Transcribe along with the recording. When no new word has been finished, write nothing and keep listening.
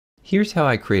Here's how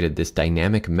I created this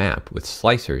dynamic map with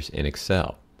slicers in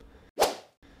Excel.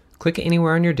 Click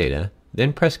anywhere on your data,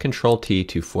 then press Ctrl-T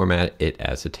to format it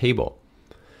as a table.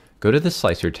 Go to the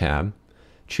Slicer tab,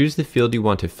 choose the field you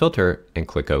want to filter, and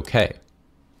click OK.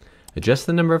 Adjust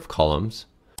the number of columns.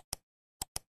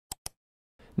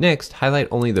 Next, highlight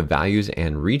only the Values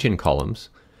and Region columns.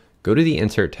 Go to the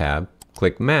Insert tab,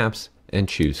 click Maps, and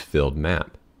choose Filled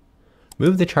Map.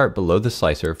 Move the chart below the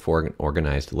slicer for an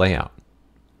organized layout.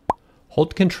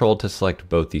 Hold Ctrl to select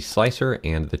both the slicer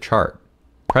and the chart.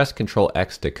 Press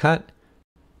Ctrl-X to cut,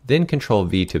 then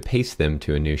Ctrl-V to paste them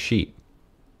to a new sheet.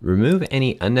 Remove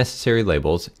any unnecessary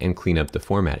labels and clean up the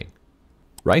formatting.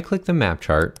 Right-click the map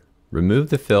chart,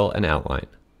 remove the fill and outline.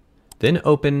 Then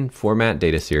open Format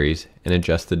Data Series and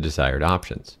adjust the desired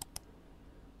options.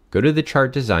 Go to the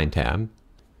Chart Design tab,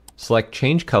 select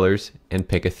Change Colors, and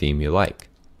pick a theme you like.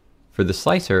 For the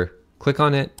slicer, click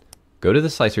on it, go to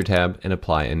the Slicer tab, and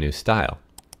apply a new style.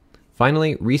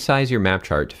 Finally, resize your map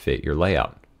chart to fit your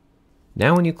layout.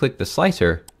 Now when you click the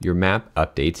slicer, your map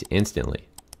updates instantly.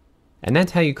 And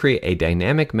that's how you create a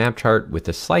dynamic map chart with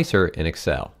a slicer in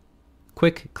Excel.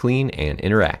 Quick, clean, and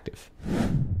interactive.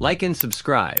 Like and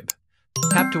subscribe.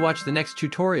 Tap to watch the next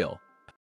tutorial.